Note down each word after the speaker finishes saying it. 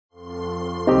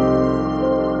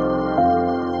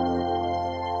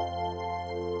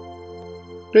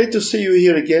Great to see you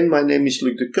here again. My name is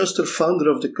Luc de Kuster, founder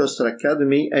of the Kuster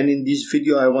Academy, and in this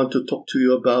video I want to talk to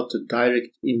you about the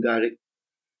direct, indirect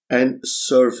and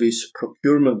service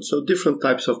procurement. So different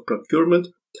types of procurement.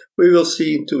 We will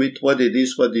see into it what it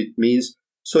is, what it means,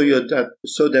 so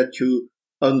that you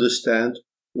understand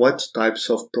what types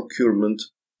of procurement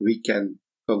we can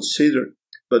consider.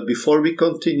 But before we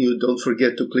continue, don't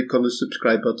forget to click on the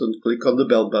subscribe button, click on the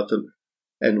bell button,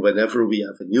 and whenever we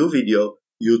have a new video,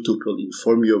 YouTube will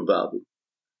inform you about it.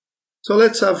 So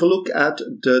let's have a look at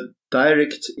the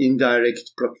direct,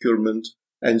 indirect procurement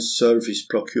and service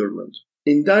procurement.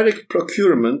 In direct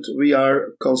procurement, we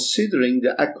are considering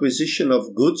the acquisition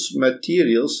of goods,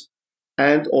 materials,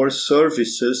 and or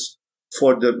services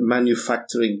for the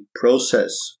manufacturing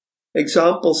process.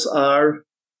 Examples are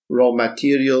raw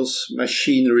materials,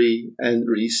 machinery, and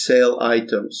resale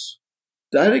items.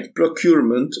 Direct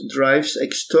procurement drives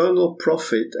external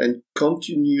profit and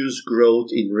continuous growth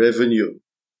in revenue.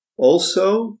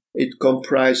 Also, it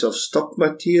comprises of stock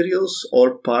materials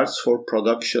or parts for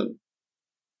production.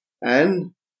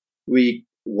 And we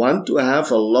want to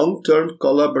have a long-term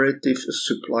collaborative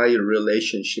supplier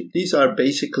relationship. These are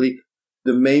basically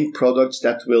the main products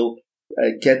that will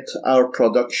get our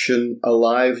production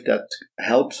alive, that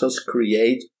helps us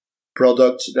create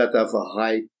products that have a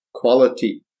high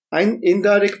quality. And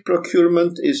indirect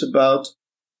procurement is about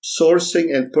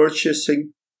sourcing and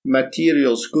purchasing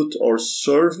materials, goods or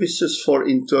services for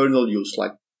internal use,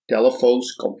 like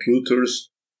telephones, computers,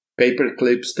 paper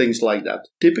clips, things like that.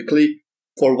 Typically,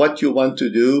 for what you want to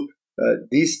do,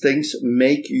 these things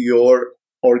make your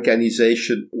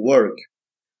organization work.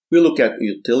 We look at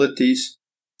utilities,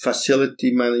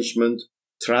 facility management,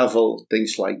 travel,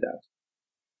 things like that.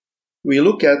 We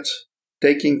look at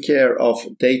taking care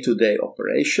of day-to-day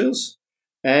operations,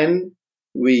 and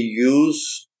we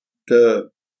use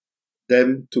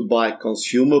them to buy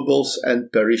consumables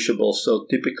and perishables. So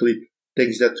typically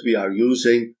things that we are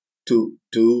using to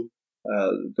do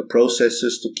the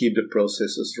processes, to keep the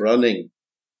processes running.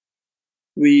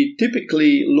 We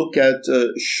typically look at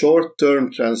a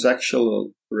short-term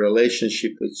transactional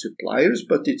relationship with suppliers,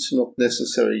 but it's not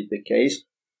necessarily the case.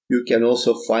 You can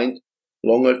also find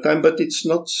longer time, but it's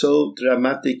not so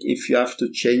dramatic if you have to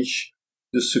change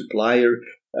the supplier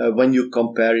when you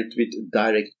compare it with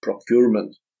direct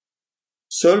procurement.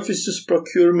 Services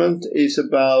procurement is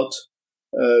about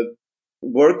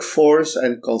workforce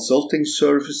and consulting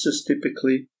services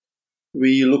typically.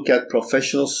 We look at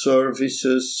professional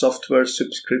services, software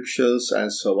subscriptions,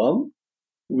 and so on.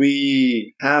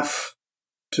 We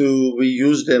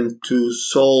use them to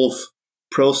solve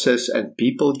process and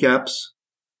people gaps,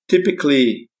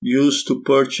 typically used to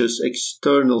purchase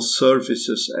external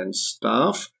services and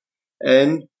staff,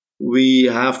 and we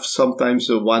have sometimes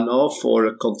a one-off or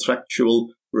a contractual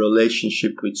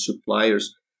relationship with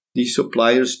suppliers. These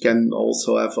suppliers can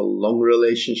also have a long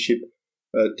relationship.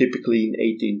 Typically in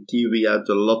AT&T we had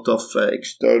a lot of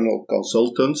external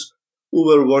consultants who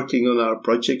were working on our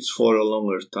projects for a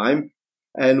longer time,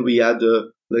 and we had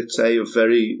let's say a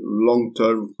very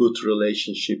long-term good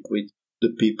relationship with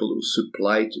the people who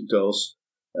supplied those,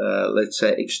 let's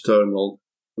say, external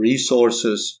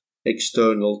resources,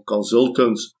 external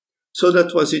consultants. So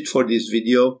that was it for this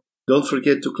video. Don't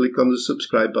forget to click on the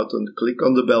subscribe button, click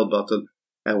on the bell button,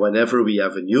 and whenever we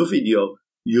have a new video,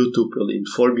 YouTube will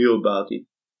inform you about it.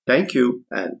 Thank you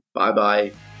and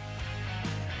bye-bye.